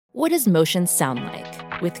What does motion sound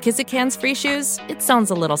like? With Kizikans free shoes, it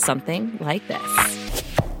sounds a little something like this.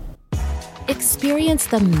 Experience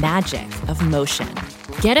the magic of motion.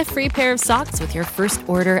 Get a free pair of socks with your first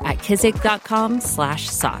order at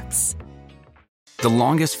kizik.com/socks. The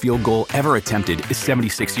longest field goal ever attempted is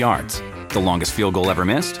 76 yards. The longest field goal ever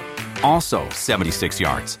missed? Also 76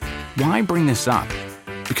 yards. Why bring this up?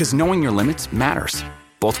 Because knowing your limits matters,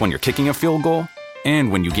 both when you're kicking a field goal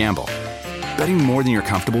and when you gamble. Betting more than you're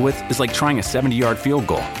comfortable with is like trying a 70-yard field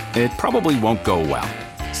goal. It probably won't go well.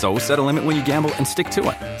 So set a limit when you gamble and stick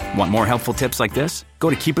to it. Want more helpful tips like this?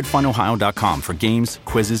 Go to keepitfunohio.com for games,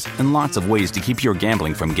 quizzes, and lots of ways to keep your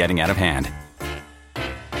gambling from getting out of hand.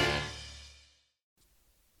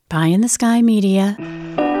 Pie in the Sky Media.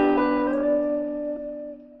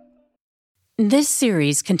 This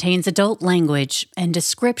series contains adult language and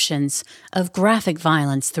descriptions of graphic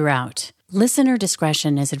violence throughout. Listener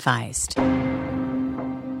discretion is advised. And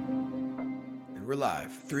we're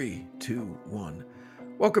live. 3, 2, 1.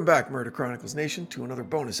 Welcome back, Murder Chronicles Nation, to another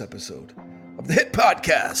bonus episode of the hit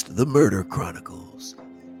podcast, The Murder Chronicles.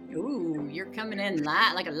 Ooh, you're coming in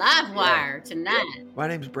like a live wire tonight. My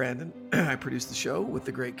name's Brandon. I produce the show with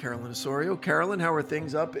the great Carolyn Osorio. Carolyn, how are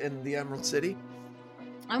things up in the Emerald City?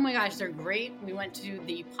 Oh my gosh, they're great. We went to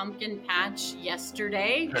the pumpkin patch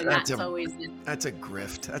yesterday, and that's always... That's a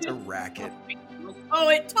grift. That's a racket. Oh,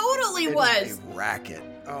 it totally was. A racket.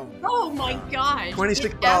 Oh my gosh.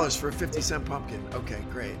 $26 for a 50-cent pumpkin. Okay,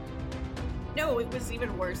 great. No, it was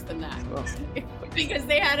even worse than that. Oh. Because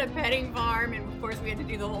they had a petting farm, and of course we had to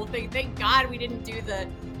do the whole thing. Thank God we didn't do the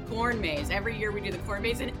corn maze. Every year we do the corn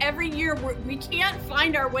maze, and every year we can't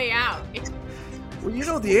find our way out. Well, you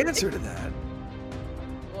know the answer to that.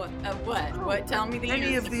 What? What? Tell me the answer.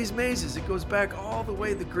 Any of these mazes, it goes back all the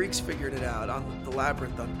way the Greeks figured it out on the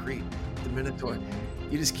labyrinth on Crete, the Minotaur.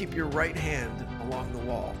 You just keep your right hand along the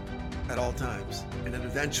wall at all times, and then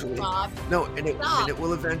eventually, Stop. it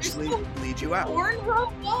will eventually lead you out.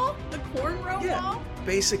 Cornrow wall? The cornrow wall?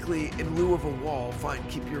 Basically, in lieu of a wall, fine,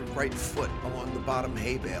 keep your right foot along the bottom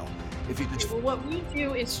hay bale. If you just... Well, what we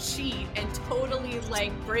do is cheat and totally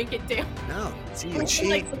break it down. No, see, you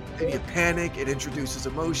cheat, and you panic. It introduces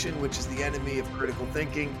emotion, which is the enemy of critical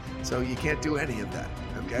thinking. So you can't do any of that.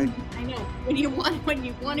 Okay. I know. When you want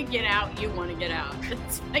to get out, you want to get out.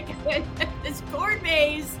 It's like this corn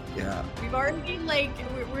maze. Yeah. We've already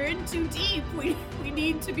we're in too deep. We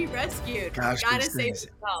need to be rescued. Gosh, gotta save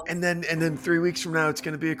ourselves. And then 3 weeks from now, it's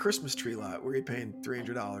going to be a Christmas tree lot where you're paying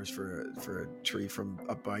 $300 for a tree from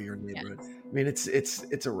up by your neighborhood. Yes. I mean,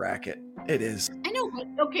 it's a racket. It is. I know.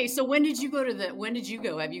 Okay, so when did you go?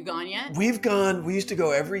 Have you gone yet? We've gone. We used to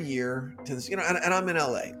go every year to this. And I'm in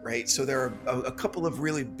LA, right? So there are a couple of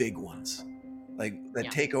really big ones, that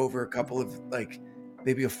take over a couple of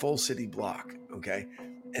maybe a full city block. Okay,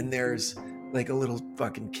 and there's a little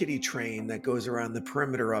fucking kiddie train that goes around the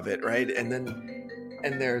perimeter of it, right? And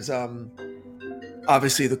there's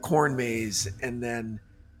obviously the corn maze, and then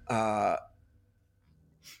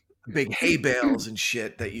big hay bales and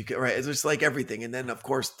shit that you can, right? It's just everything. And then of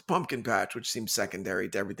course the pumpkin patch, which seems secondary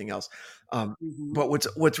to everything else. But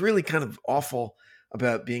what's really kind of awful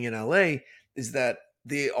about being in LA is that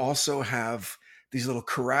they also have these little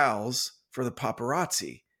corrals for the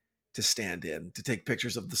paparazzi to stand in, to take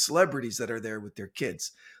pictures of the celebrities that are there with their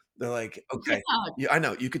kids. They're like, okay, I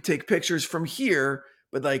know you could take pictures from here,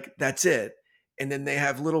 but that's it. And then they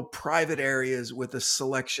have little private areas with a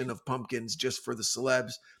selection of pumpkins just for the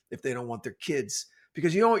celebs if they don't want their kids,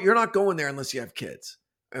 because you're not going there unless you have kids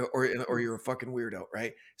or you're a fucking weirdo,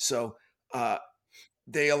 right? So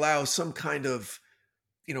they allow some kind of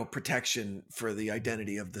protection for the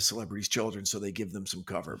identity of the celebrity's children, so they give them some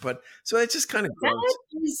cover. But so it's just kind of gross.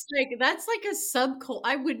 That's like a subculture.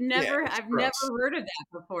 I've never heard of that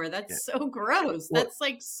before. That's so gross. Well,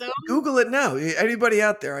 that's so. Google it now. Anybody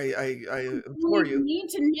out there, I implore you. You need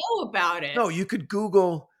to know about it. No, you could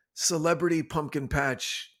Google celebrity pumpkin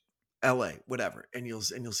patch LA, whatever, and you'll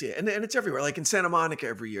see it. And it's everywhere. Like in Santa Monica,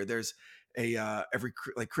 every year there's every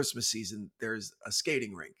Christmas season there's a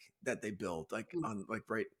skating rink that they build on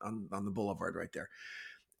right on the boulevard right there,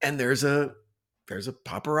 and there's a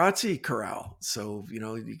paparazzi corral, so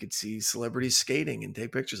you could see celebrities skating and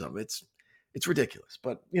take pictures of them. It's ridiculous,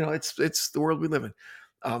 but it's the world we live in.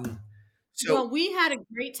 Well, we had a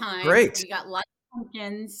great time. Great, we got lots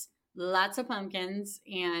of pumpkins,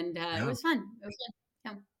 and it was fun.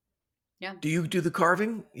 Yeah. Do you do the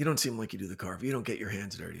carving? You don't seem like you do the carving. You don't get your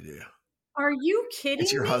hands dirty, do you? Are you kidding me?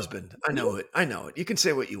 It's your husband. I know it. You can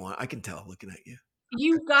say what you want. I can tell looking at you.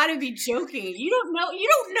 You've got to be joking. You don't know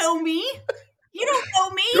me. You don't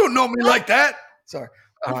know me. You don't know me like that. Sorry.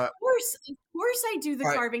 Uh, Of course I do the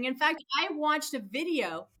right. carving. In fact, I watched a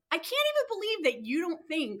video. I can't even believe that you don't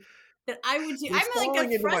think that I would do. You're I'm like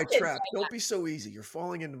falling into my offended trap. by Don't be so easy. You're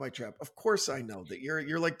falling into my trap. Of course I know that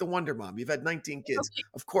you're like the Wonder Mom. You've had 19 that. kids. Okay,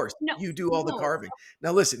 Of course, no, you do all the no, carving.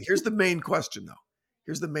 Now listen, here's the main question though.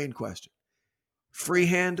 Here's the main question.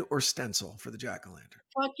 Freehand or stencil for the jack-o'-lantern?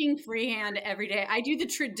 fucking freehand every day. I do the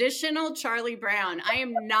traditional Charlie Brown. I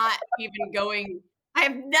am not even going. I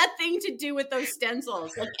have nothing to do with those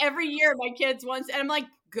stencils. Like every year, my kids once, and I'm like,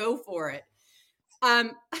 go for it.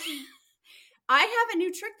 Um, I have a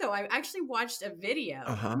new trick though. I actually watched a video.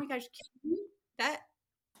 Oh Uh-huh. my gosh, that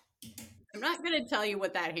I'm not gonna tell you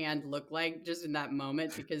what that hand looked like just in that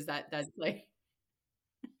moment because that's like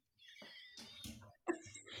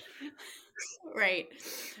right,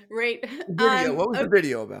 right. The video. What was the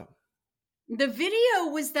video about? The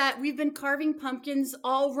video was that we've been carving pumpkins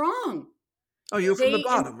all wrong. Oh, you're from the They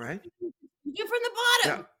bottom, right? you from the Yeah.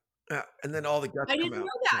 bottom. Yeah. And then all the I guts come didn't out.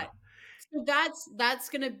 know that. So that's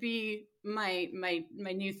gonna be my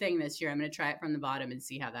new thing this year. I'm gonna try it from the bottom and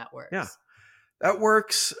see how that works. Yeah. That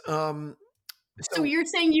works. So you're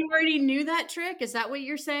saying you already knew that trick? Is that what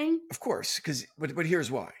you're saying? Of course, but here's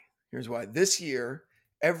why. Here's why. This year,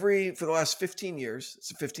 for the last 15 years, it's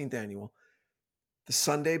the 15th annual, the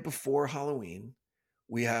Sunday before Halloween,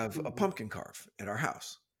 we have a pumpkin carve at our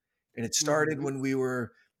house. And it started when we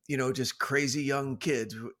were, just crazy young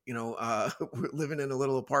kids, living in a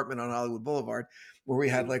little apartment on Hollywood Boulevard where we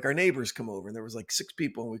had like our neighbors come over and there was like 6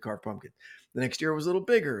 people and we carved pumpkin. The next year it was a little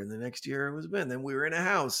bigger and the next year it was big. Then we were in a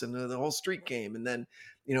house and the whole street came and then,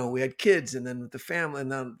 we had kids and then with the family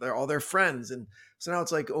and then they're all their friends. And so now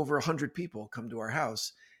it's like over 100 people come to our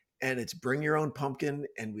house and it's bring your own pumpkin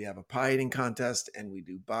and we have a pie eating contest and we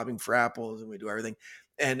do bobbing for apples and we do everything.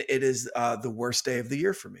 And it is the worst day of the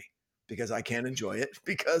year for me because I can't enjoy it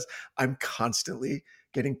because I'm constantly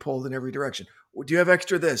getting pulled in every direction. Do you have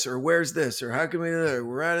extra this or where's this or how can we do that?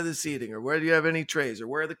 We're out of the seating or where do you have any trays or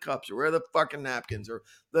where are the cups or where are the fucking napkins or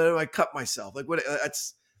do I cut myself? Like what?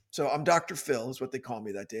 So I'm Dr. Phil is what they call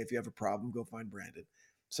me that day. If you have a problem, go find Brandon.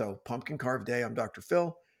 So pumpkin carve day, I'm Dr.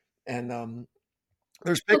 Phil, and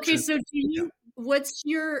there's pictures. Okay, so what's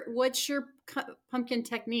your pumpkin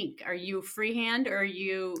technique? Are you freehand or are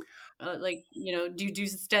you do you do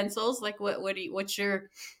stencils? Like what's your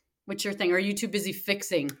thing? Or are you too busy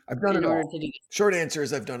fixing I've done in it order all. to do? Short answer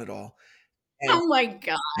is I've done it all. And Oh my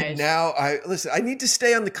gosh. now I need to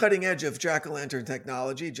stay on the cutting edge of jack-o'-lantern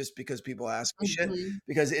technology just because people ask me shit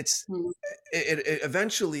because it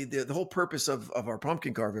eventually the whole purpose of our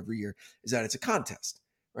pumpkin carve every year is that it's a contest,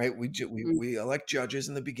 right? We elect judges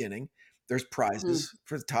in the beginning. There's prizes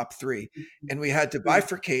for the top 3. And we had to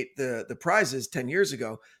bifurcate the prizes 10 years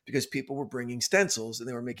ago because people were bringing stencils and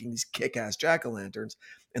they were making these kick-ass jack-o'-lanterns.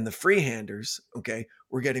 And the freehanders,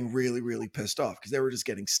 were getting really, really pissed off because they were just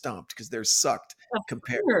getting stomped because they're sucked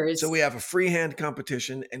compared. So we have a freehand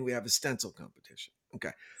competition and we have a stencil competition.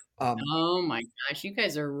 Okay. Oh my gosh, you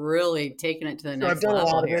guys are really taking it to the So I've next done a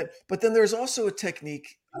level lot of here. it, but then there's also a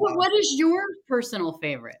technique. What is your personal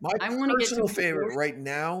favorite? My I want to get personal to favorite yours. right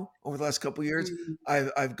now over the last couple of years,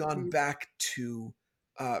 I've gone back to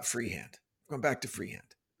freehand. I've gone back to freehand.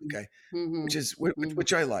 Okay.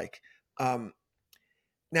 Which I like.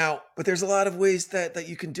 Now, but there's a lot of ways that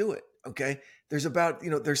you can do it. Okay. There's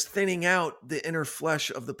there's thinning out the inner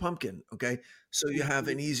flesh of the pumpkin. Okay. So you have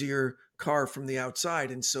an easier carve from the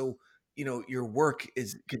outside. And so, your work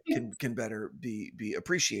can better be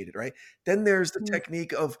appreciated. Right. Then there's the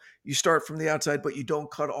technique of you start from the outside, but you don't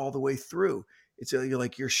cut all the way through. It's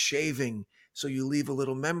you're shaving. So you leave a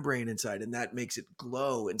little membrane inside and that makes it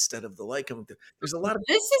glow instead of the light coming through. There's a lot of,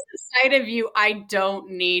 This is the side of you I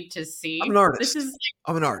don't need to see. I'm an artist. This is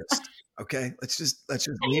I'm an artist. Okay. Let's just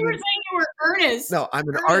you lean were in. saying you were earnest. No, I'm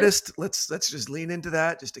an artist. Let's just lean into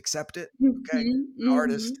that. Just accept it. Okay. An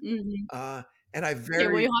artist. And I Okay,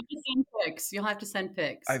 well, you'll have to send pics. You'll have to send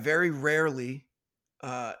pics. I very rarely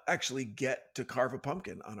actually get to carve a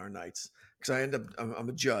pumpkin on our nights because I'm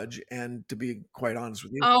a judge, and to be quite honest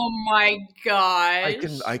with you, Oh my gosh.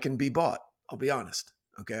 I can be bought. I'll be honest.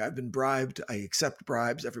 Okay, I've been bribed. I accept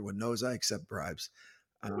bribes. Everyone knows I accept bribes.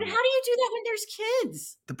 But how do you do that when there's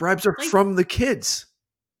kids? The bribes are from the kids.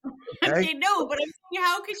 Okay, no, but I'm saying,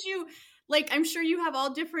 how could you? Like, I'm sure you have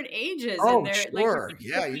all different ages. Oh, and they're sure. like,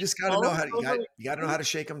 Yeah, you just got to know how to. You got to know how to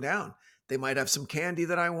shake them down. They might have some candy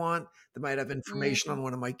that I want. They might have information on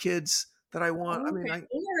one of my kids that I want. I mean,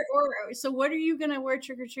 so what are you gonna wear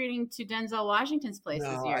trick or treating to Denzel Washington's place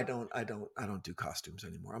this year? I don't do costumes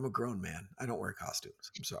anymore. I'm a grown man. I don't wear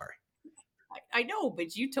costumes. I'm sorry. I know,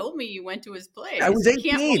 but you told me you went to his place. I was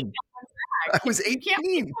 18. I was You can't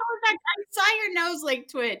be 18. that. I saw your nose like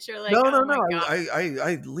twitch. You're like, No, no, oh my no. God.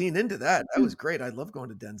 I lean into that. That was great. I love going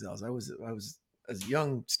to Denzel's. I was a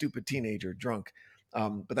young, stupid teenager, drunk,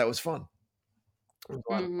 but that was fun. It was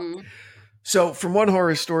a lot of fun. Mhm. So from one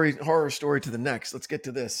horror story to the next, let's get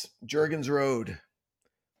to this. Jurgens Road.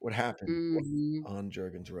 What happened Mhm. on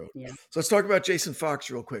Jurgens Road? Yeah. So let's talk about Jason Fox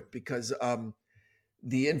real quick because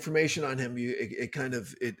the information on him, it kind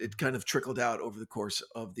of trickled out over the course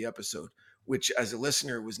of the episode, which as a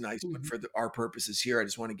listener was nice, but Mhm. for our purposes here, I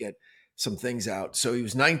just want to get some things out. So he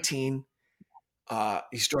was 19.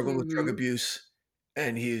 He struggled with drug Mhm. abuse,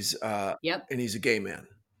 and Yep. he's a gay man.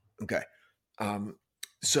 Okay. Um,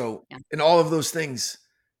 so, Yeah. and all of those things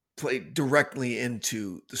play directly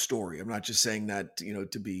into the story. I'm not just saying that,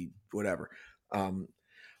 to be whatever. Um,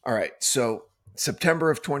 all right. So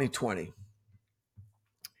September of 2020,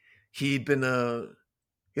 he'd been,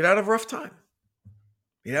 he'd had a rough time.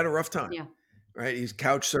 He had a rough time, Yeah. right? He's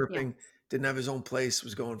couch Yeah. surfing, didn't have his own place,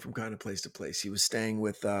 was going from kind of place to place. He was staying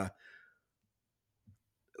with,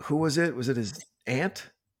 who was it? Was it his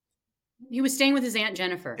aunt? He was staying with his Aunt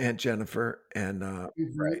Jennifer. Aunt Jennifer. And,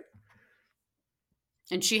 Mhm. right.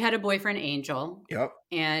 And she had a boyfriend, Angel, Yep.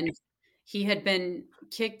 and he had been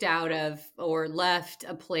kicked out of or left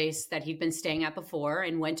a place that he'd been staying at before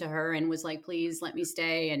and went to her and was like, "Please let me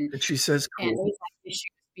stay." And she says, And cool. we've had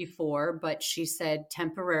issues before, but she said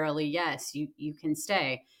temporarily, yes, you can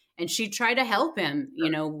stay. And she tried to help him,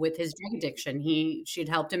 with his drug addiction. She'd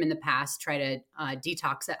helped him in the past try to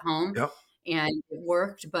detox at home, Yep. and it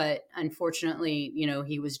worked. But unfortunately,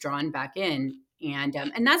 he was drawn back in, and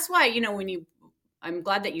that's why I'm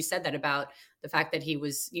glad that you said that about the fact that he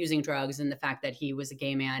was using drugs and the fact that he was a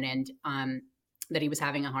gay man and that he was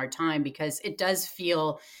having a hard time, because it does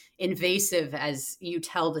feel invasive as you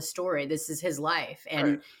tell the story. This is his life.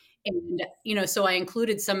 Right. And so I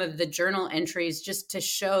included some of the journal entries just to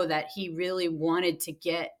show that he really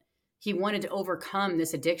he wanted to overcome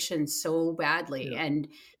this addiction so badly, Yeah. and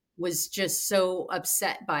was just so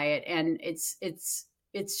upset by it. And it's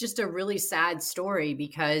just a really sad story,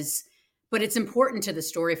 but it's important to the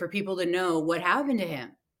story for people to know what happened to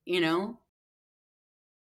him, you know?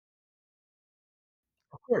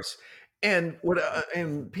 Of course. And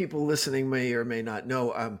and people listening may or may not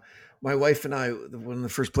know, my wife and I, one of the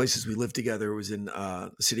first places we lived together was in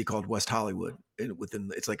a city called West Hollywood.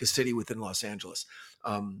 It's like a city within Los Angeles.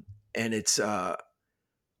 And it's a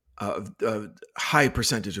high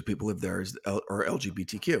percentage of people live there are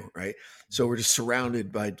LGBTQ, right? So we're just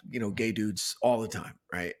surrounded by, gay dudes all the time,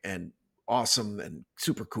 right? And awesome and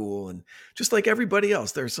super cool. And just like everybody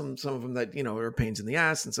else, there's some of them that, are pains in the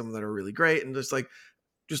ass and some of them that are really great. And just like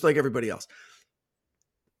everybody else.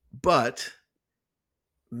 But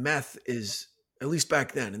meth is, at least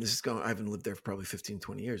back then, and I haven't lived there for probably 15,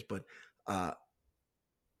 20 years, but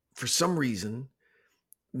for some reason,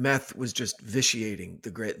 meth was just vitiating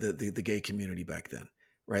the gay community back then,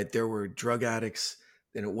 right? There were drug addicts,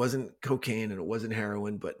 and it wasn't cocaine and it wasn't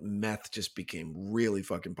heroin, but meth just became really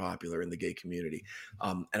fucking popular in the gay community.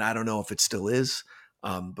 And I don't know if it still is,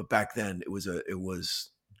 but back then it was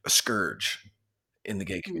a scourge in the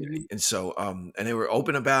gay community. Mhm. And so and they were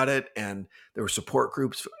open about it, and there were support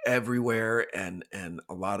groups everywhere, and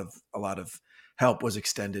a lot of help was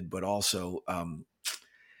extended, but also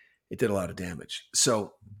it did a lot of damage.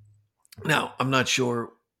 So now I'm not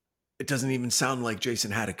sure, it doesn't even sound like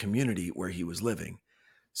Jason had a community where he was living.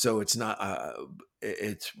 So it's not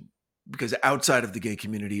it's because outside of the gay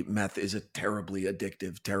community, meth is a terribly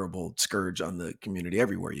addictive, terrible scourge on the community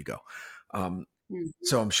everywhere you go. Um, Mhm.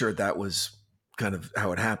 so I'm sure that was kind of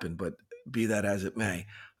how it happened, but be that as it may,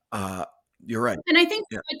 uh, you're right. And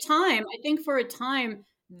Yeah. for a time,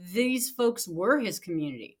 these folks were his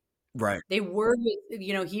community. Right. They were,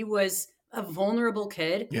 he was a vulnerable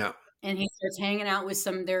kid, Yeah. and he starts hanging out with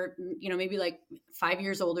some they're, maybe like 5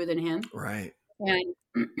 years older than him. Right. And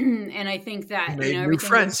and I think He that, made new everything was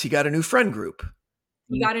friends. He got a new friend group.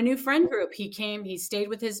 he got a new friend group. He stayed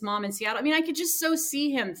with his mom in Seattle. I mean, I could just so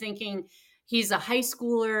see him thinking he's a high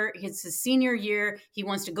schooler, it's his senior year, he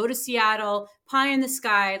wants to go to Seattle, pie in the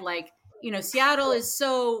sky, like, Seattle is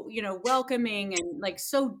so, welcoming and like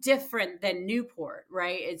so different than Newport,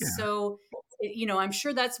 right? It's Yeah. so, I'm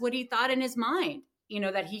sure that's what he thought in his mind,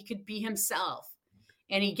 that he could be himself.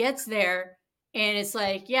 And he gets there and it's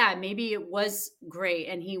like, yeah, maybe it was great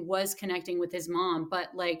and he was connecting with his mom,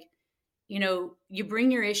 but like, you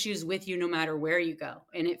bring your issues with you no matter where you go.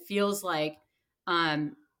 And it feels like,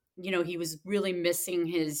 um, he was really missing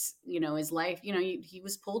his life. He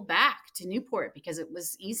was pulled back to Newport because it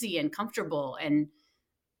was easy and comfortable. And,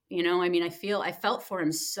 I mean, I felt for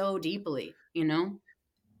him so deeply.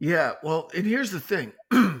 Yeah, well, and here's the thing.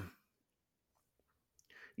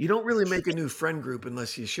 You don't really make a new friend group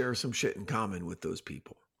unless you share some shit in common with those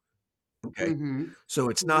people. Okay. Mhm. So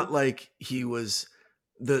it's not Mhm. like he was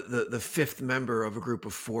the fifth member of a group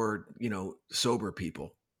of four, sober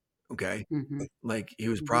people. Okay. Mhm. Like he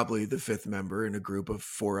was Mhm. probably the fifth member in a group of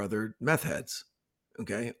four other meth heads.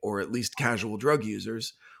 Okay. Or at least casual drug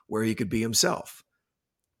users where he could be himself,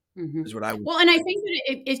 Mhm. is what I would. Well, and I think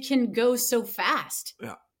that it can go so fast.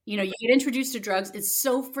 Yeah. You get introduced to drugs, it's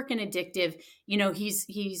so freaking addictive.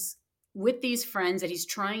 He's with these friends that he's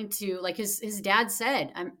trying to, like his dad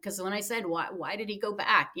said, because when I said, why did he go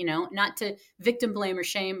back? Not to victim blame or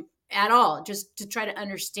shame at all, just to try to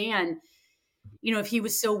understand, if he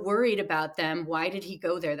was so worried about them, why did he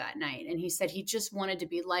go there that night? And he said he just wanted to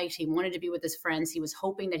be liked. He wanted to be with his friends. He was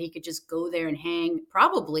hoping that he could just go there and hang.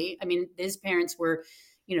 Probably, I mean, his parents were,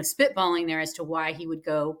 spitballing there as to why he would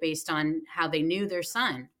go based on how they knew their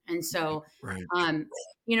son. And so, Right. um,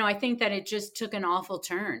 I think that it just took an awful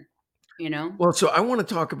turn, you know? Well, so I want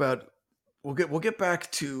to talk about, we'll get back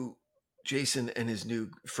to Jason and his new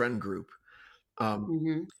friend group.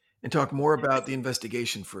 Hmm. And talk more about the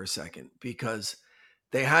investigation for a second, because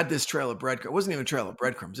they had this trail of breadcrumbs. It wasn't even a trail of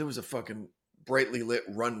breadcrumbs. It was a fucking brightly lit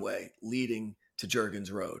runway leading to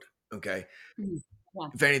Jergens Road. Okay. Yeah.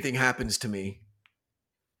 If anything happens to me,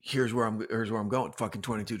 here's where I'm going. Fucking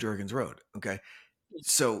 22 Jergens Road. Okay.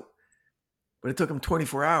 So, but it took them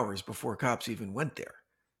 24 hours before cops even went there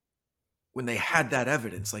when they had that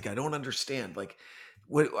evidence. Like, I don't understand. Like,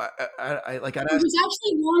 what I'd It ask. was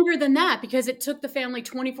actually longer than that because it took the family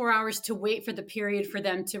 24 hours to wait for the period for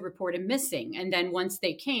them to report him missing. And then once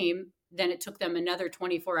they came, then it took them another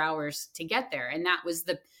 24 hours to get there. And that was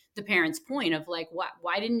the parents' point of like,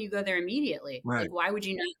 why didn't you go there immediately? Right. Like, why would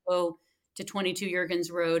you not go to 22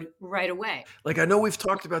 Yergens Road right away? Like, I know we've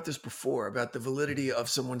talked about this before, about the validity of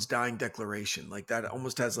someone's dying declaration. Like, that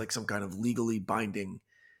almost has like some kind of legally binding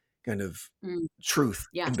kind of Mm, truth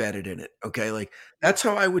yeah. embedded in it. Okay. Like, Yeah. that's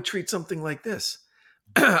how I would treat something like this.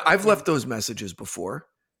 I've Yeah. left those messages before.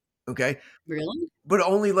 Okay. Really? But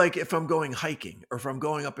only like if I'm going hiking or if I'm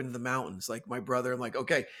going up into the mountains, like my brother, I'm like,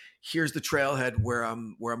 okay, here's the trailhead where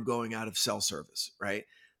I'm going out of cell service, right?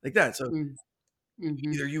 Like that. So Mm,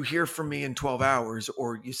 hmm. either you hear from me in 12 hours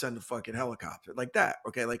or you send a fucking helicopter, like that.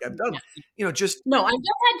 Okay. Like I've done, just No, I've done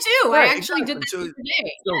that too. I right, actually did exactly. that the So other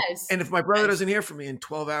day. so Yes. and if my brother Yes. doesn't hear from me in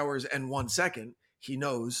 12 hours and 1 second, he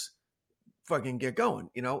knows fucking get going.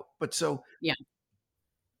 But so Yeah.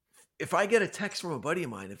 if I get a text from a buddy of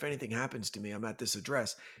mine, if anything happens to me, I'm at this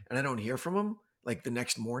address and I don't hear from him like the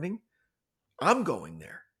next morning, I'm going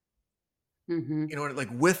there. Hmm. Like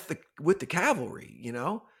with the cavalry.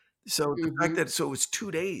 So the fact Hmm. that so it's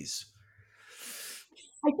 2 days.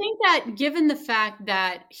 I think that given the fact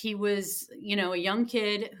that he was, a young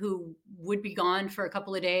kid who would be gone for a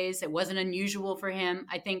couple of days, it wasn't unusual for him.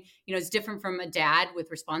 I think, it's different from a dad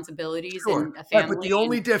with responsibilities Sure. and a Right, but family. the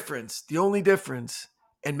only difference,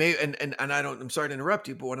 and I'm sorry to interrupt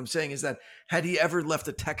you, but what I'm saying is that had he ever left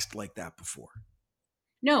a text like that before?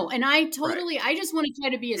 No, and Right. I just want to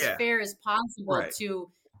try to be as Yeah. fair as possible Right.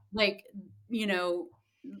 to like, you know,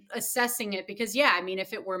 assessing it because yeah, I mean,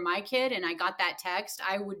 if it were my kid and I got that text,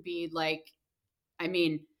 I would be like, I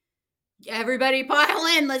mean, everybody pile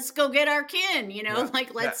in, let's go get our kin, Yeah. like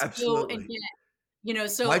Yeah, let's go and absolutely.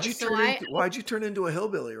 get, so Why'd you so turn into why'd you turn into a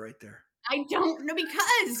hillbilly right there? I don't know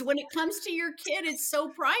because when it comes to your kid, it's so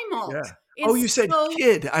primal. Yeah. Oh, you It's said so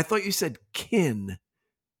kid. I thought you said kin.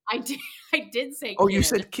 I did I did say Oh, you kin.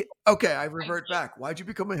 said kid. Okay, I I revert did back. Why'd you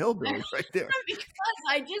become a hillbilly right there? because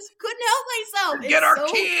I just couldn't help myself. Get It's our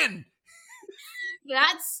so kin.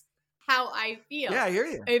 that's how I Yeah, feel. I hear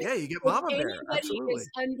you. If Yeah, you get if mama bear. anybody Absolutely. is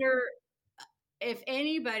under if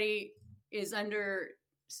anybody is under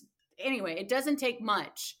anyway, it doesn't take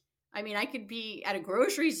much. I mean, I could be at a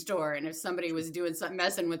grocery store and if somebody was doing something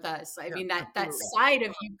messing with us, I Yeah, mean that absolutely. side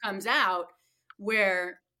of you comes out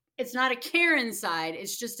where it's not a Karen side,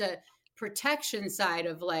 it's just a protection side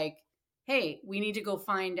of like, hey, we need to go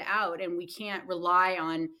find out and we can't rely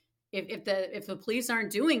on if the police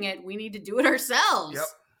aren't doing it, we need to do it Yep.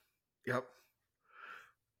 ourselves. Yep.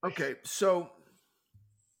 Okay, so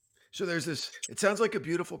there's this. It sounds like a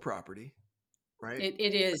beautiful property, right?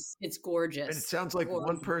 It is. It's And it gorgeous. sounds like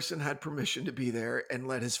one Gorgeous. person had permission to be there and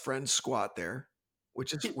let his friends squat there,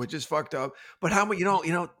 which is fucked up. But how much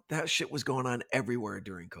that shit was going on everywhere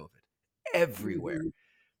during COVID. Everywhere.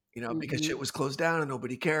 Mhm, Because shit mhm. was closed down and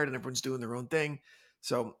nobody cared and everyone's doing their own thing.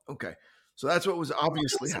 So, okay. So that's what was It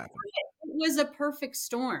obviously was a happening. perfect it was a perfect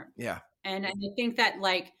storm, Yeah. and I think that,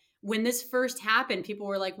 like, when this first happened, people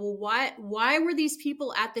were like, well, why were these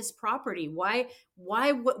people at this property? Why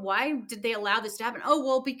did they allow this to happen? Oh,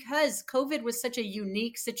 well, because COVID was such a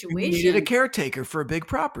unique You needed a situation. caretaker for a big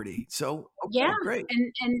property. So, Yeah. okay, great.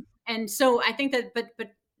 And so I think that, but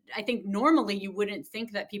I think normally you wouldn't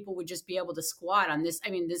think that people would just be able to squat on this. I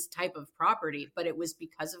mean, this type of property, but it was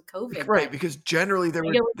because of COVID. Right, That because generally I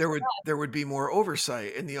think it was there would be more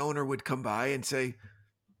oversight, and the owner would come by and say,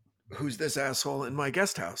 "Who's this asshole in my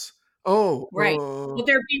guest house?" Oh, right. Would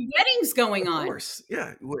there be weddings going of on? course,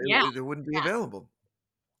 yeah, Yeah. there wouldn't be Yeah. available.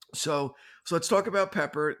 So let's talk about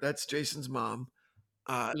Pepper. That's Jason's mom.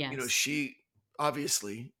 Yes. She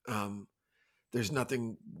obviously, there's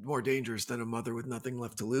nothing more dangerous than a mother with nothing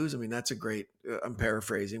left to lose. I mean, that's a great. I'm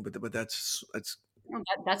paraphrasing, but that's Well,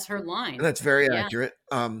 that's her line. that's very Yeah. accurate.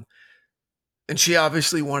 And she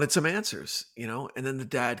obviously wanted some answers, and then the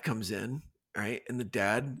dad comes in, right? And the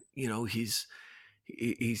dad, he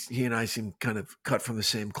and I seem kind of cut from the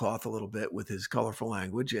same cloth a little bit with his colorful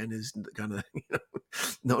language and his kind of,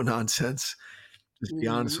 no nonsense, just be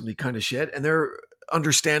honest with me kind of shit. And they're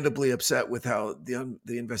understandably upset with how the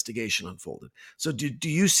investigation unfolded. So do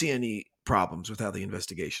you see any problems with how the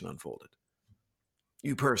investigation unfolded?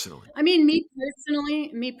 You personally? I mean, me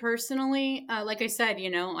personally, like I said,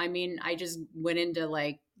 I mean, I just went into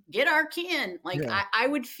like, get our kin. Like, Yeah. I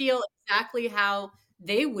would feel exactly how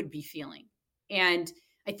they would be feeling. And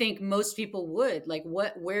I think most people would like,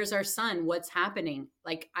 where's our son? What's happening?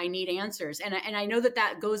 Like, I need answers. And I know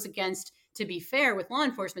that goes against, to be fair with law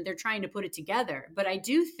enforcement, they're trying to put it together. But I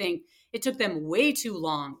do think it took them way too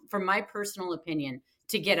long, from my personal opinion,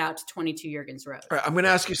 to get out to 22 Yergens Road. All right, I'm going to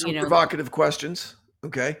ask you some You know, provocative questions,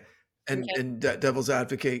 okay? And okay. devil's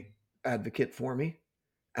advocate for me,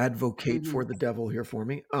 advocate Mhm. for the devil here for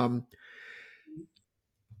me.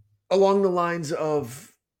 Along the lines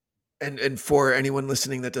of, and for anyone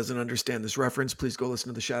listening that doesn't understand this reference, please go listen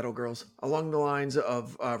to the Shadow Girls. Along the lines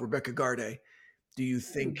of Rebecca Garde, do you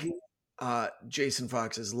think Jason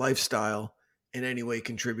Fox's lifestyle in any way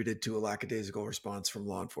contributed to a lackadaisical response from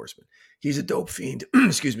law enforcement? He's a dope fiend.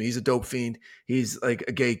 Excuse me. He's a dope fiend. He's like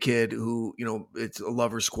a gay kid who, it's a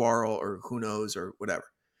lover's quarrel or who knows or whatever.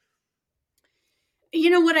 You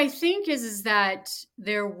know what I think is that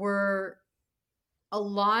there were a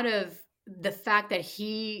lot of the fact that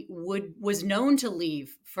he was known to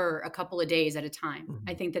leave for a couple of days at a time.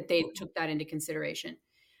 I think that they took that into consideration.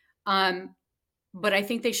 But I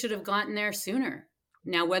think they should have gotten there sooner.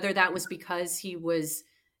 Now, whether that was because he was,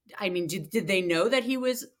 I mean, did they know that he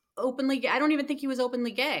was openly gay? I don't even think he was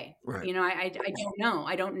openly gay. Right. I don't know.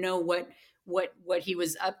 I don't know what he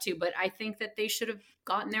was up to, but I think that they should have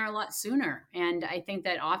gotten there a lot sooner. And I think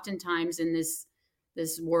that oftentimes in this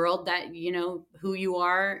world, that who you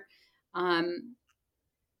are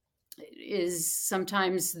is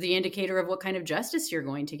sometimes the indicator of what kind of justice you're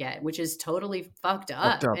going to get, which is totally fucked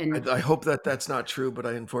Fucked up. up. And I hope that that's not true, but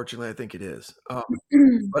unfortunately I think it is.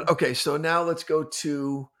 But okay, so now let's look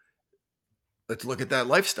at that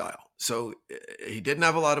lifestyle. So he didn't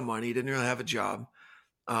have a lot of money. He didn't really have a job,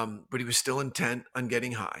 but he was still intent on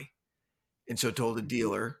getting high, and so told the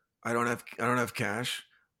dealer, "I don't have cash.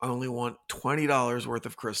 I only want $20 worth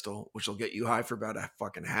of crystal, which will get you high for about a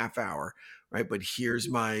fucking half hour, right? But here's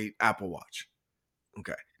my Apple Watch."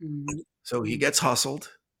 Okay, so he gets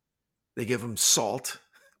hustled. They give him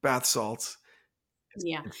bath salts.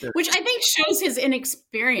 Yeah, which I think shows his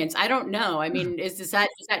inexperience. I don't know. I mean, does that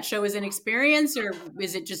show his inexperience, or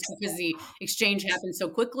is it just because the exchange happened so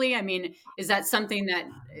quickly? I mean, is that something that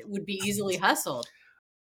would be easily hustled?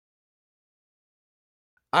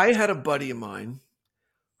 I had a buddy of mine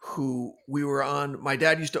who we were on. My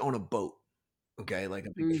dad used to own a boat, okay, like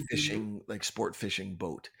a big fishing, like sport fishing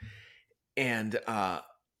boat, and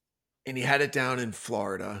he had it down in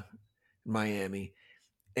Florida, Miami,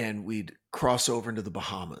 and we'd cross over into the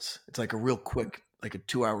Bahamas. It's like a real quick, like a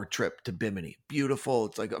 2-hour trip to Bimini. Beautiful.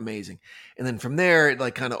 It's like amazing. And then from there, it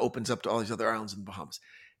like kind of opens up to all these other islands in the Bahamas.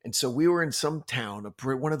 And so we were in some town,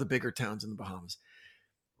 one of the bigger towns in the Bahamas.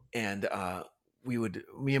 And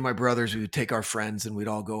me and my brothers, we would take our friends and we'd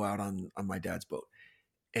all go out on my dad's boat.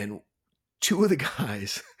 And two of the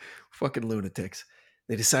guys, fucking lunatics,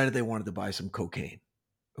 they decided they wanted to buy some cocaine.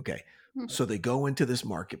 Okay. So they go into this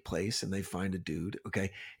marketplace and they find a dude.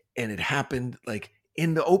 Okay. And it happened like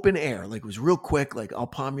in the open air, like it was real quick. Like, I'll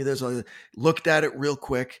palm you this. I looked at it real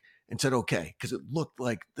quick and said, okay. Cause it looked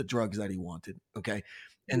like the drugs that he wanted. Okay.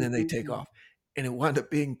 And then they take off and it wound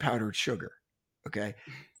up being powdered sugar. Okay.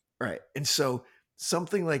 Right. And so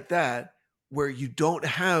something like that, where you don't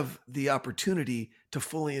have the opportunity to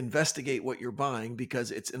fully investigate what you're buying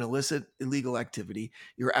because it's an illicit, illegal activity.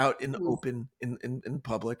 You're out in the open in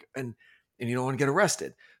public, and you don't want to get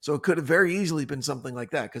arrested. So it could have very easily been something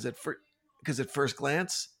like that because at first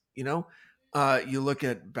glance, you look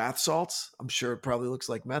at bath salts. I'm sure it probably looks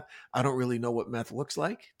like meth. I don't really know what meth looks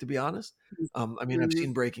like, to be honest. I mean, I've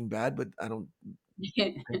seen Breaking Bad, but I don't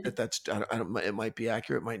think that's. I don't. It might be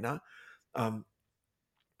accurate, might not.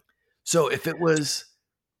 So if it was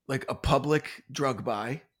like a public drug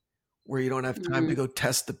buy where you don't have time to go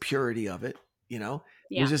test the purity of it, it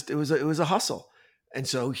Yeah. was just it was a hustle. And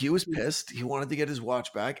so he was pissed. He wanted to get his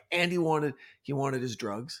watch back, and he wanted his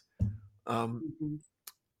drugs. And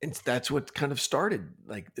that's what kind of started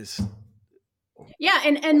like this. Yeah,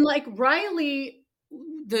 and like Riley,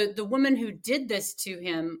 the woman who did this to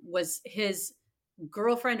him was his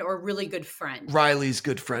girlfriend or really good friend. Riley's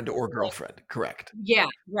good friend or girlfriend, correct? Yeah,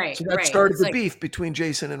 right, So that right. started It's the like, beef between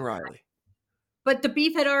Jason and Riley. but the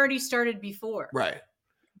beef had already started before. Right.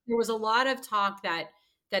 There was a lot of talk that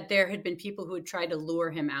there had been people who had tried to lure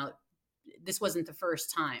him out. This wasn't the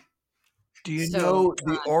first time. Do you know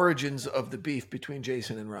the origins of the beef between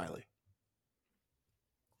Jason and Riley?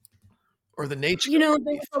 Or the nature of the There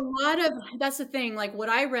beef? was a lot of, that's the thing, like what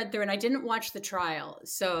I read through, and I didn't watch the trial,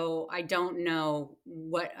 so I don't know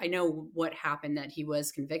I know what happened, that he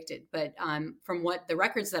was convicted. But from what the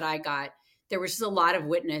records that I got, there was just a lot of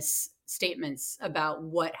witness statements about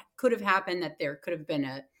what could have happened, that there could have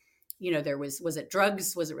been there was it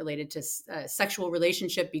drugs? Was it related to a sexual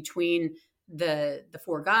relationship between the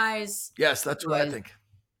four guys? Yes, that's what I think.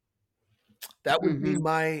 That would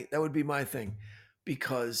be my thing,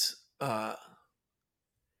 because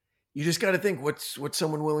you just got to think what's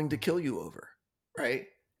someone willing to kill you over, right?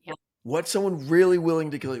 Yeah. What's someone really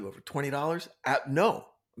willing to kill you over? $20? No,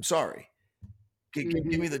 I'm sorry. Give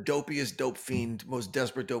me the dopiest dope fiend, most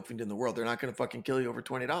desperate dope fiend in the world. They're not going to fucking kill you over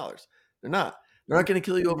 $20. They're not. They're not going to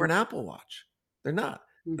kill you over an Apple Watch. They're not.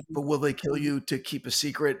 But will they kill you to keep a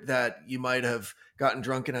secret that you might have gotten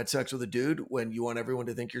drunk and had sex with a dude when you want everyone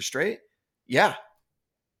to think you're straight? Yeah.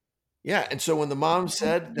 Yeah. And so when the mom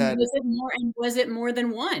said that, was it more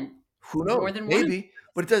than one? who knows? More than Maybe,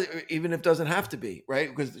 but it does, even if it doesn't have to be, right?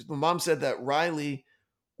 Because the mom said that Riley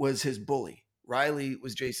was his bully. Riley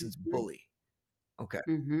was Jason's bully. Okay.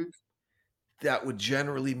 That would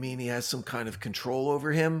generally mean he has some kind of control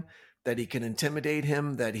over him, that he can intimidate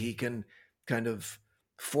him, that he can kind of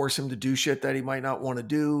force him to do shit that he might not want to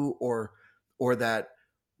do, or that.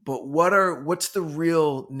 But what's the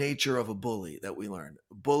real nature of a bully that we learned?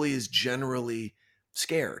 A bully is generally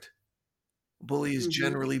scared. A bully is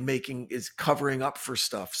generally is covering up for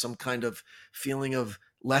stuff, some kind of feeling of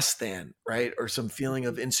less than, right? Or some feeling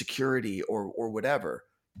of insecurity or whatever.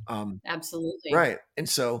 Absolutely. Right. And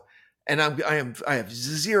so, and I have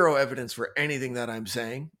zero evidence for anything that I'm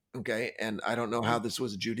saying. Okay. And I don't know how this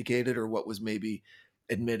was adjudicated or what was maybe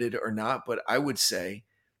admitted or not, but I would say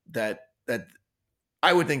that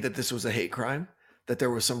I would think that this was a hate crime, that there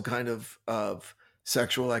was some kind of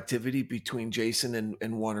sexual activity between Jason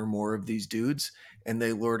and one or more of these dudes, and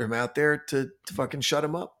they lured him out there to fucking shut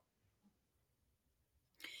him up.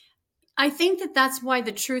 I think that that's why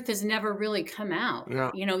the truth has never really come out.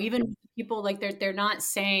 Yeah. Even people, like, they're not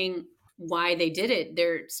saying why they did it.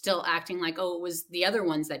 They're still acting like, oh, it was the other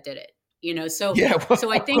ones that did it. So Yeah.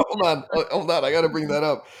 so I think hold on. I got to bring that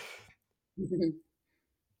up.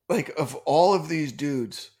 Like, of all of these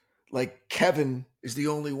dudes, like, Kevin is the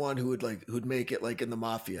only one who'd make it, like, in the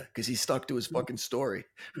mafia, because he stuck to his fucking story.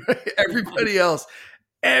 Everybody else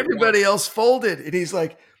folded, and he's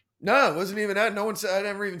like, no, it wasn't even that. No one said. I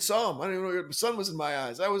never even saw him. I don't even know. The sun was in my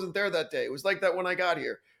eyes. I wasn't there that day. It was like that when I got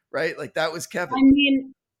here, right? Like, that was Kevin. I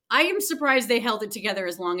mean, I am surprised they held it together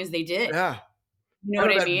as long as they did. Yeah. You know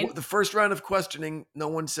what I mean? The first round of questioning, no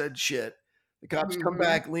one said shit. The cops come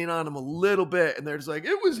back, lean on him a little bit, and they're just like,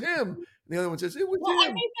 it was him. And the other one says, it was him.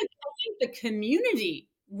 I think the community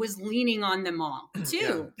was leaning on them all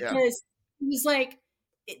too, because it was like,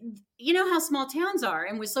 you know how small towns are,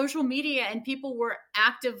 and with social media, and people were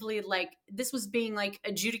actively, like, this was being, like,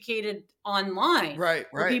 adjudicated online. Right.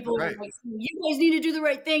 People were like, you guys need to do the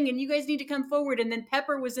right thing, and you guys need to come forward. And then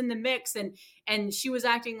Pepper was in the mix, and she was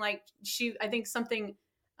acting like I think something.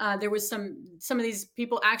 There was some of these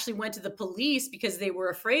people actually went to the police because they were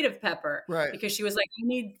afraid of Pepper, right? Because she was like, I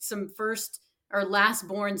need some first or last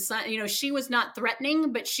born son. She was not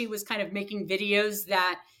threatening, but she was kind of making videos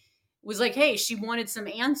that was like, hey, she wanted some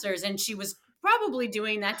answers, and she was probably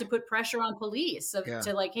doing that to put pressure on police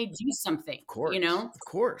to, like, hey, do something. Of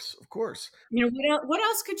course, of course. What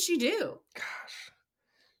else could she do? Gosh.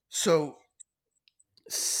 So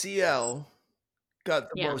CL got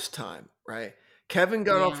the most time, right? Kevin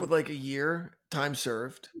got off Yeah. with like a year, time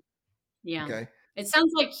served. Yeah. Okay. It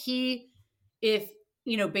sounds like if,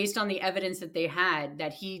 based on the evidence that they had,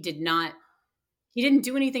 that he didn't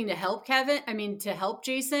do anything to help to help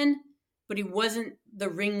Jason, but he wasn't the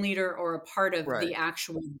ringleader or a part of Right. the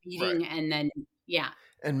actual Right. beating. And then, yeah,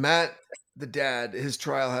 And Matt, the dad, his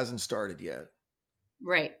trial hasn't started yet.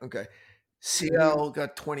 right. Okay. Mhm. CL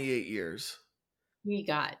got 28 years. He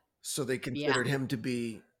got, So they yeah. considered him to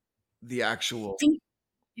be the actual.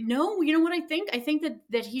 No, you know what I think? I think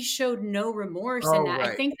that he showed no remorse in Oh, that. I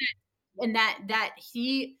right. think that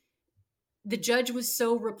the judge was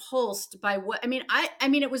so repulsed by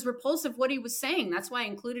it was repulsive what he was saying. That's why I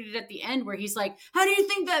included it at the end where he's like, "How do you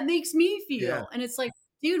think that makes me Yeah. feel?" And it's like,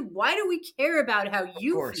 dude, why do we care about how Of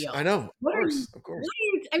you course. feel? I know. Of What are course. you? Of course. What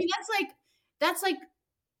are you? I mean, that's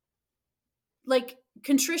like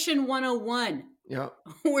contrition 101, Yeah.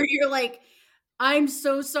 where you're like, I'm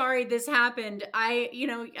so sorry this happened.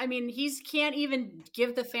 He can't even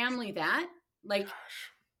give the family that. Like,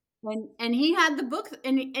 and he had the book,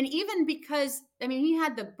 and even because he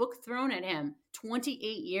had the book thrown at him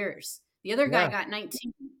 28 years. The other guy Yeah. got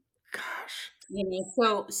 19. Gosh. It's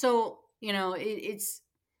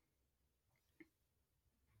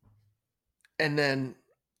And then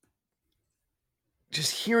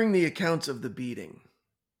just hearing the accounts of the beating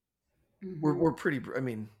were pretty. I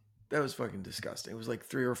mean, that was fucking disgusting. It was like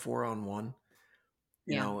 3 or 4 on 1,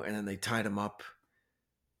 yeah. and then they tied him up.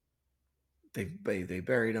 They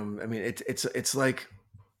buried him. I mean, it's like,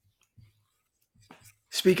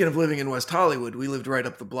 speaking of living in West Hollywood, we lived right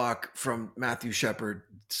up the block from Matthew Shepard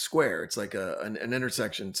Square. It's like an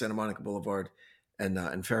intersection, Santa Monica Boulevard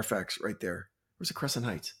and Fairfax, right there. Where's it? Crescent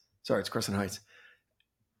Heights. Sorry, it's Crescent Heights,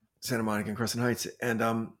 Santa Monica and Crescent Heights, and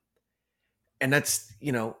that's,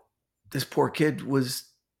 this poor kid was.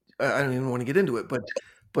 I don't even want to get into it, but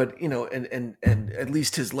and at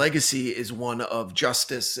least his legacy is one of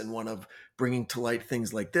justice and one of bringing to light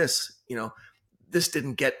things like this. This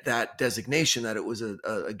didn't get that designation that it was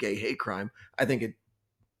a gay hate crime. I think it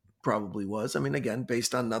probably was. I mean, again,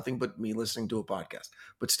 based on nothing but me listening to a podcast,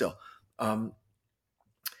 but still.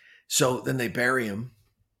 So then they bury him.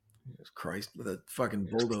 Christ, with a fucking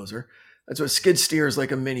bulldozer. That's what skid steer is,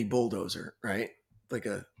 like a mini bulldozer, right? Like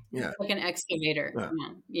a, yeah. It's like an excavator. Yeah.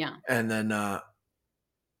 Yeah. And then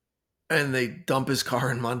and they dump his car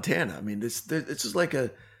in Montana. I mean, this is like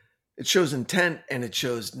it shows intent, and it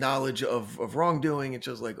shows knowledge of wrongdoing. It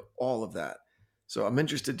shows like all of that. So I'm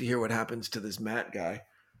interested to hear what happens to this Matt guy.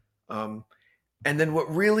 And then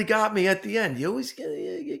what really got me at the end,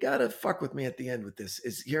 you gotta fuck with me at the end with this,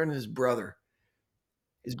 is hearing his brother.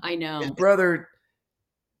 I know. His brother,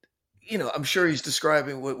 I'm sure he's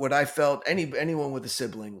describing what I felt. Anyone with a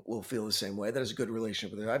sibling will feel the same way. That is a good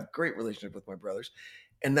relationship with her. I have a great relationship with my brothers.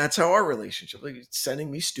 And that's how our relationship, like,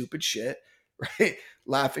 sending me stupid shit, right?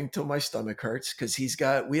 Laughing till my stomach hurts because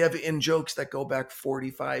we have in jokes that go back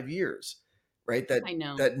 45 years, right? I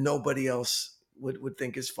know. That nobody else would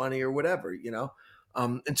think is funny or whatever, and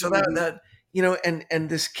so Mhm. that and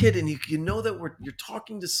this kid, and you know that you're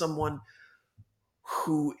talking to someone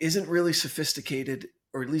who isn't really sophisticated,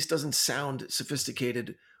 or at least doesn't sound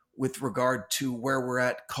sophisticated with regard to where we're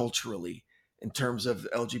at culturally in terms of the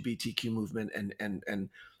LGBTQ movement and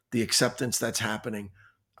the acceptance that's happening.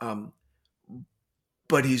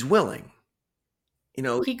 But he's willing,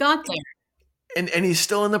 He got there. and he's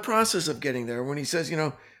still in the process of getting there. When he says,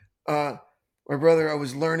 my brother, I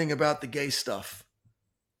was learning about the gay stuff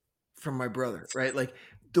from my brother, right? Like,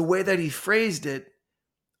 the way that he phrased it,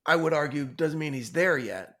 I would argue, doesn't mean he's there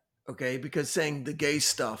yet. Okay, because saying the gay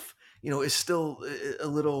stuff, is still a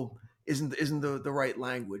little isn't the right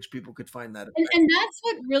language. People could find that. And that's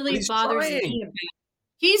what But really he's bothers trying. me about.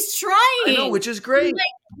 He's I know, trying. which is great. Like,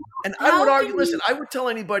 And I would how argue, can listen, you? I would tell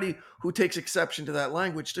anybody who takes exception to that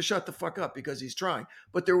language to shut the fuck up because he's trying.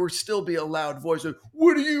 But there would still be a loud voice of,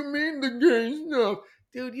 what do you mean the gay stuff?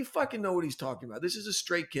 Dude, you fucking know what he's talking about. This is a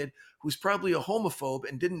straight kid who's probably a homophobe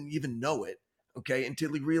and didn't even know it, okay,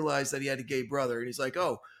 until he realized that he had a gay brother. And he's like,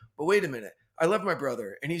 oh, but wait a minute. I love my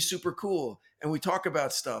brother and he's super cool. And we talk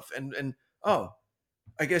about stuff. And oh,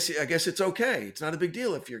 I guess it's okay. It's not a big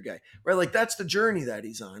deal if you're gay, right? Like, that's the journey that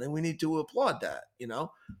he's on, and we need to applaud that,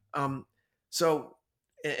 So,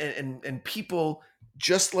 and people,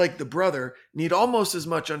 just like the brother, need almost as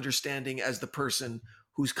much understanding as the person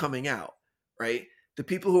who's coming out, right? The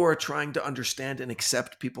people who are trying to understand and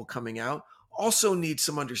accept people coming out also need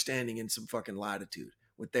some understanding and some fucking latitude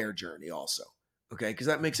with their journey, also, okay? Because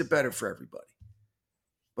that makes it better for everybody.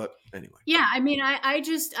 But anyway. Yeah,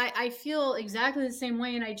 I feel exactly the same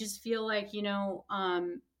way, and I just feel like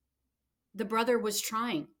the brother was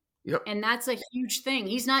trying. Yep. And that's a huge thing.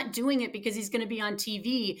 He's not doing it because he's going to be on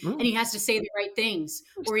TV and No, he has to say the right things,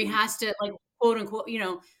 or he has to, like, quote unquote, he's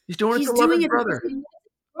doing it he's to love doing his it because brother. he loves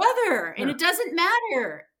his brother, and Yeah. it doesn't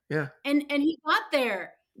matter. Yeah. And he got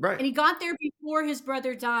there, Right. and he got there before his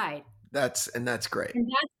brother died. That's great. And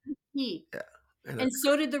that's the key. Yeah. And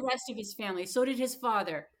so did the rest of his family. So did his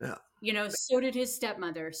father. Yeah. So did his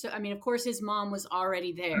stepmother. So, I mean, of course, his mom was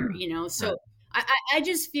already there, So I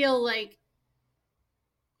just feel like,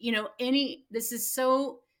 this is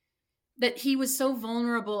so, that he was so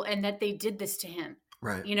vulnerable and that they did this to him.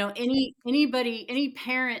 Right. Anybody, any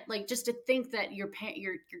parent, like, just to think that your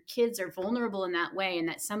kids are vulnerable in that way and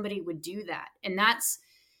that somebody would do that. And that's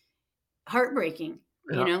heartbreaking,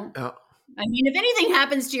 Yeah. I mean, if anything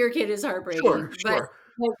happens to your kid, is heartbreaking. But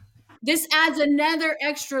this adds another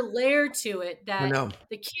extra layer to it, that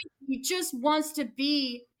the kid, he just wants to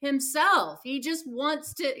be himself. He just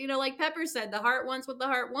wants to, like Pepper said, the heart wants what the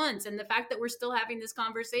heart wants. And the fact that we're still having this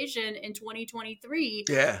conversation in 2023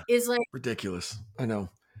 is like ridiculous. I know.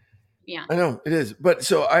 Yeah. I know it is. But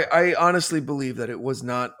so I honestly believe that it was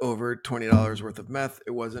not over $20 worth of meth.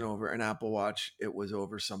 It wasn't over an Apple Watch. It was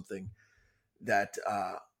over something that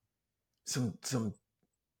some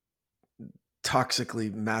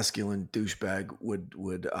toxically masculine douchebag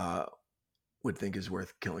would think is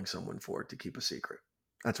worth killing someone for, to keep a secret.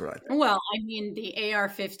 That's what I think. Well, I mean, the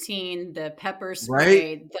AR-15, the pepper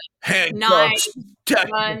spray, the handcuffs,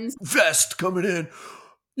 guns, vest coming in.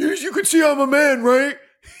 You can see I'm a man, right?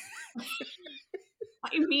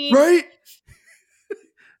 I mean, right?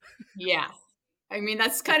 Yeah. I mean,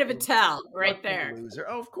 that's kind of a tell right there. Loser.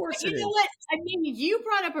 Oh, of course but you know what? I mean, you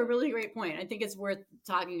brought up a really great point. I think it's worth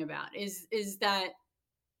talking about is that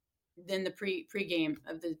then the pregame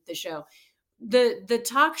of the show, the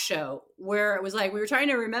talk show, where it was like, we were trying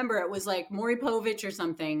to remember, it was like Maury Povich or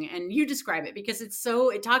something, and you describe it because it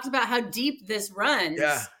talks about how deep this runs.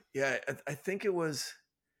 Yeah. I think it was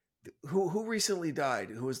who recently died,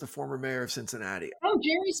 who was the former mayor of Cincinnati. Oh,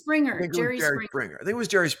 Jerry Springer. I think it was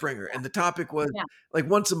Jerry Springer. And the topic was like,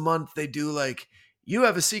 once a month they do like, you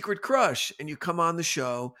have a secret crush, and you come on the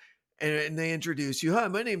show and they introduce you. Hi,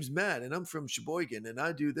 my name's Matt and I'm from Sheboygan and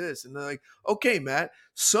I do this. And they're like, okay, Matt,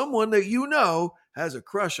 someone that you know has a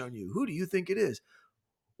crush on you. Who do you think it is?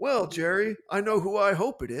 Well, Jerry, I know who I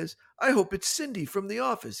hope it is. I hope it's Cindy from The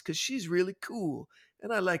Office, because she's really cool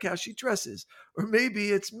and I like how she dresses. Or maybe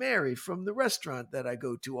it's Mary from the restaurant that I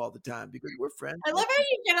go to all the time, because we're friends. I love how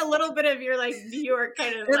you get a little bit of your like New York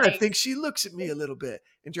kind of. And like, I think she looks at me a little bit.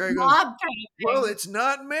 And Jerry goes, kind of well, it's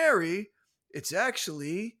not Mary. It's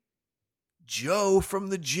actually Joe from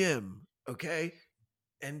the gym. Okay.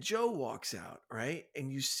 And Joe walks out, right?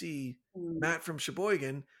 And you see Matt from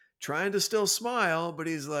Sheboygan trying to still smile, but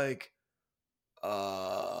he's like,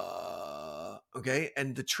 okay.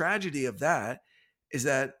 And the tragedy of that is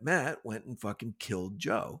that Matt went and fucking killed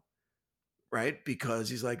Joe, right? Because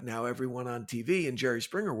he's like, now everyone on TV in Jerry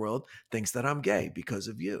Springer world thinks that I'm gay because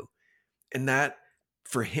of you. And that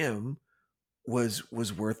for him was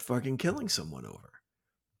worth fucking killing someone over.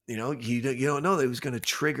 You don't know that it was going to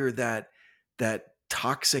trigger that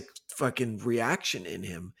toxic fucking reaction in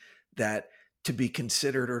him, that to be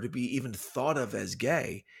considered or to be even thought of as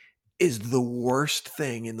gay is the worst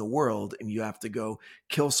thing in the world, and you have to go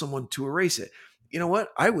kill someone to erase it. You know what?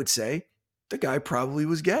 I would say the guy probably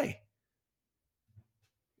was gay.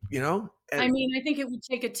 I mean, I think it would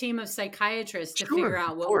take a team of psychiatrists to figure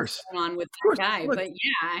out what was going on with that guy. Look, but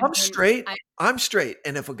yeah, I'm straight. I'm straight.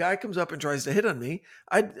 And if a guy comes up and tries to hit on me,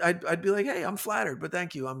 I'd be like, hey, I'm flattered, but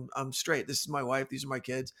thank you. I'm straight. This is my wife. These are my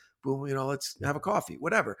kids. Boom, let's have a coffee,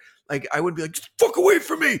 whatever. Like, I wouldn't be like, fuck away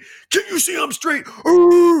from me. Can you see I'm straight?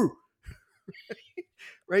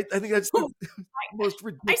 Right? I think that's the most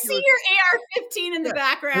ridiculous. I see your AR-15 in the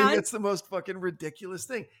background. I think that's the most fucking ridiculous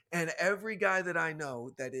thing. And every guy that I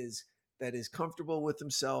know that is comfortable with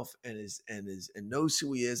himself and knows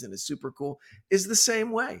who he is and is super cool is the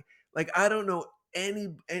same way. Like, I don't know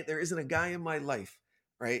there isn't a guy in my life,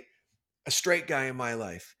 right? A straight guy in my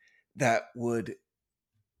life that would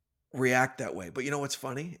react that way. But you know what's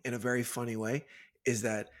funny? In a very funny way, is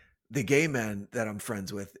that the gay men that I'm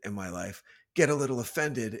friends with in my life get a little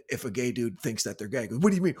offended if a gay dude thinks that they're gay. Goes, what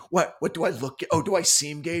do you mean? What do I look? Oh, do I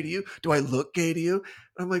seem gay to you? Do I look gay to you?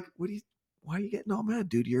 And I'm like, why are you getting all mad,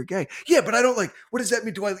 dude? You're gay. Yeah, but I don't like, what does that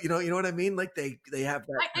mean? Do I, you know what I mean? Like they have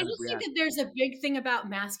that. I just think that there's a big thing about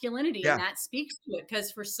masculinity, and that speaks to it,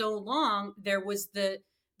 because for so long there was the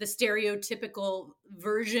stereotypical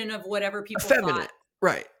version of whatever people effeminate. thought.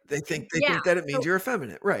 Right. They think that it means you're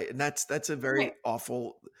effeminate. Right. And that's a very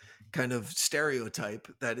awful kind of stereotype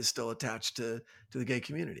that is still attached to the gay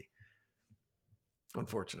community.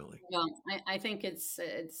 unfortunately. Well, I think it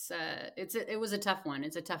was a tough one.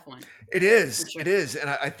 It's a tough one. It is. Sure. It is. And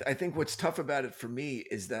I think what's tough about it for me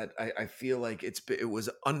is that I feel like it was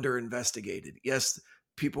under investigated. Yes,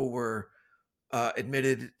 people were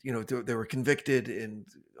admitted, they were convicted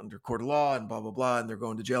under court of law and blah, blah, blah, and they're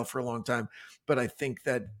going to jail for a long time. But I think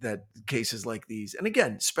that cases like these, and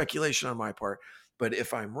again, speculation on my part, but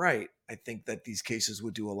if I'm right, I think that these cases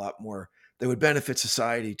would do a lot more. They would benefit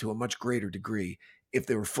society to a much greater degree if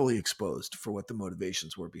they were fully exposed for what the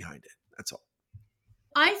motivations were behind it. That's all.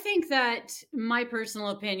 I think that, my personal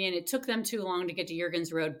opinion, it took them too long to get to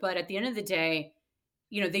Yergen's Road, but at the end of the day,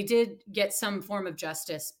 they did get some form of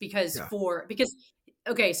justice because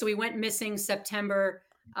okay, so we went missing September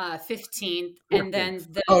 15th, and then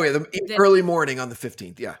the early morning on the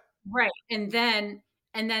 15th, yeah, right, and then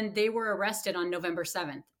they were arrested on November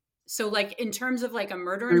 7th. So, like, in terms of like a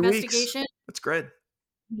murder 3 investigation, weeks. That's great.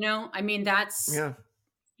 I mean, that's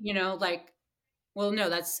like, well, no,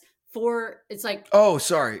 that's 4. It's like, oh,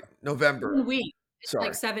 sorry, November. 1 week. It's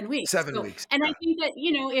like 7 weeks. 7 weeks. And I think that,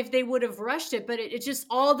 if they would have rushed it, but it's just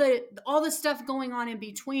all the stuff going on in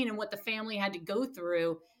between and what the family had to go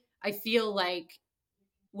through, I feel like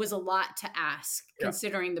was a lot to ask,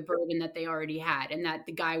 considering the burden that they already had, and that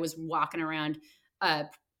the guy was walking around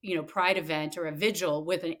Pride event or a vigil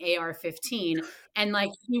with an AR-15, and like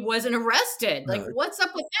he wasn't arrested. Like, what's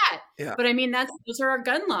up with that? Yeah. But I mean, those are our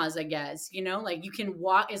gun laws, I guess. Like you can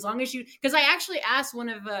walk as long as you. Because I actually asked one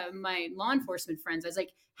of my law enforcement friends. I was like,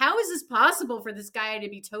 "How is this possible for this guy to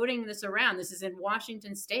be toting this around? This is in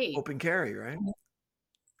Washington State. Open carry, right?"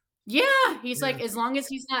 Yeah, he's like, as long as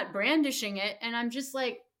he's not brandishing it, and I'm just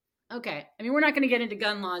like, okay. I mean, we're not going to get into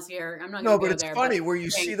gun laws here. I'm not. No, but it's funny where you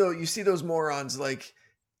see those morons like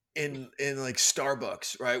in like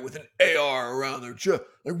Starbucks, right, with an AR around their chest.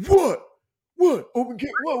 Like, what? Open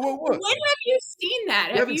carry? What? When have you seen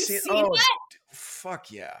that? Have you seen that?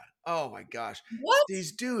 Fuck yeah! Oh my gosh! What?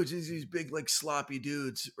 These dudes, these big like sloppy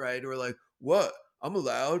dudes, right? Who are like, what? I'm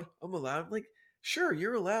allowed. Like, sure,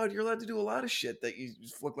 you're allowed. You're allowed to do a lot of shit that you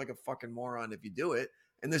look like a fucking moron if you do it.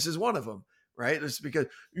 And this is one of them, right? It's because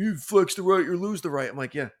you flex the right, you lose the right. I'm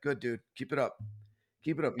like, yeah, good, dude. Keep it up.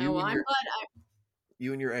 I'm glad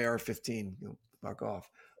you and your AR-15, fuck off.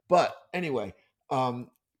 But anyway,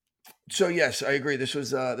 so yes, I agree. This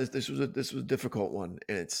was a difficult one,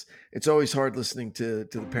 and it's always hard listening to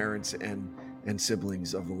the parents and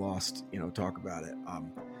siblings of the lost, talk about it.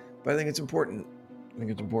 But I think it's important.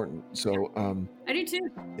 So I do too.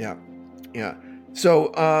 Yeah.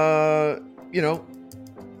 So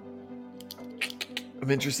I'm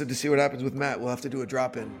interested to see what happens with Matt. We'll have to do a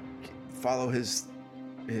drop-in, follow his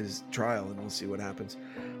trial, and we'll see what happens.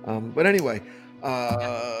 But anyway,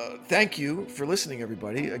 thank you for listening,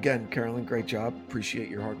 everybody. Again, Carolyn, great job. Appreciate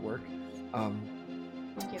your hard work.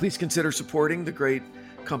 Please consider supporting the great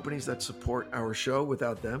companies that support our show.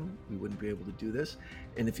 Without them, we wouldn't be able to do this.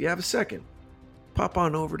 And if you have a second, pop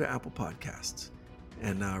on over to Apple Podcasts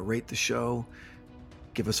and rate the show.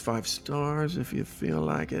 Give us 5 stars if you feel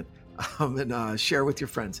like it. And share with your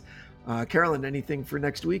friends. Carolyn, anything for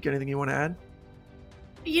next week? Anything you want to add?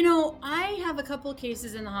 I have a couple of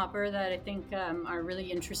cases in the hopper that I think are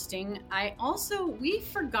really interesting. We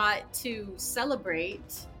forgot to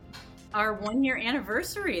celebrate our 1-year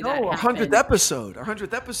anniversary. Our 100th episode. Our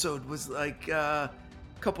 100th episode was like a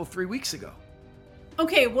couple 3 weeks ago.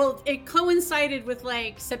 Okay, well, it coincided with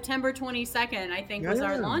like September 22nd, I think, was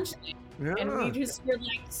our launch day. Yeah. And we just were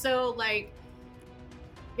like so like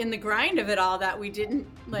in the grind of it all that we didn't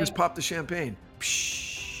like just pop the champagne.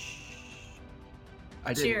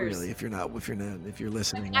 I didn't really. If you're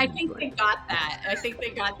listening, I think they got that.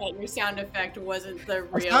 Your sound effect wasn't the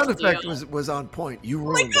real sound effect deal. was on point. You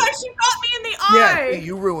ruined it. Oh my gosh, you got me in the eye. Yeah,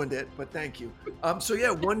 you ruined it, but thank you. So yeah,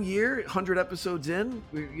 1 year, 100 episodes in,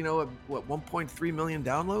 we 1.3 million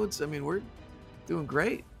downloads. I mean, we're doing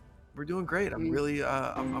great. I'm really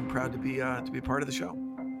I'm proud to be a part of the show.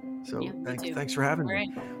 So thanks for having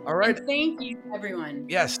me. All right. And thank you, everyone.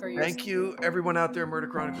 Yes, thank you, everyone out there, Murder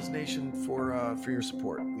Chronicles Nation, for your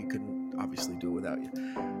support. We couldn't obviously do it without you.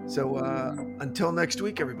 So until next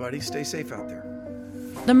week, everybody, stay safe out there.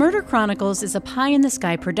 The Murder Chronicles is a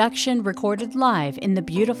pie-in-the-sky production recorded live in the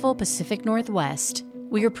beautiful Pacific Northwest.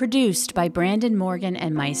 We are produced by Brandon Morgan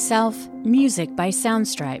and myself, music by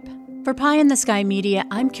Soundstripe. For Pie in the Sky Media,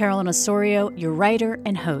 I'm Carolyn Osorio, your writer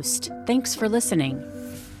and host. Thanks for listening.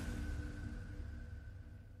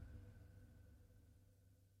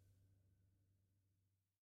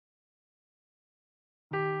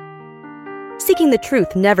 Seeking the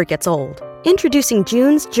truth never gets old. Introducing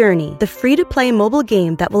June's Journey, the free-to-play mobile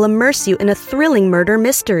game that will immerse you in a thrilling murder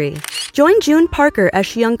mystery. Join June Parker as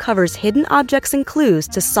she uncovers hidden objects and clues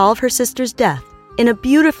to solve her sister's death in a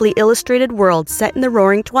beautifully illustrated world set in the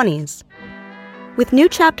Roaring '20s. With new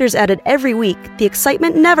chapters added every week, the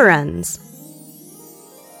excitement never ends.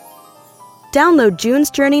 Download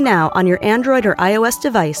June's Journey now on your Android or iOS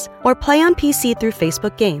device or play on PC through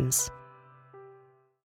Facebook Games.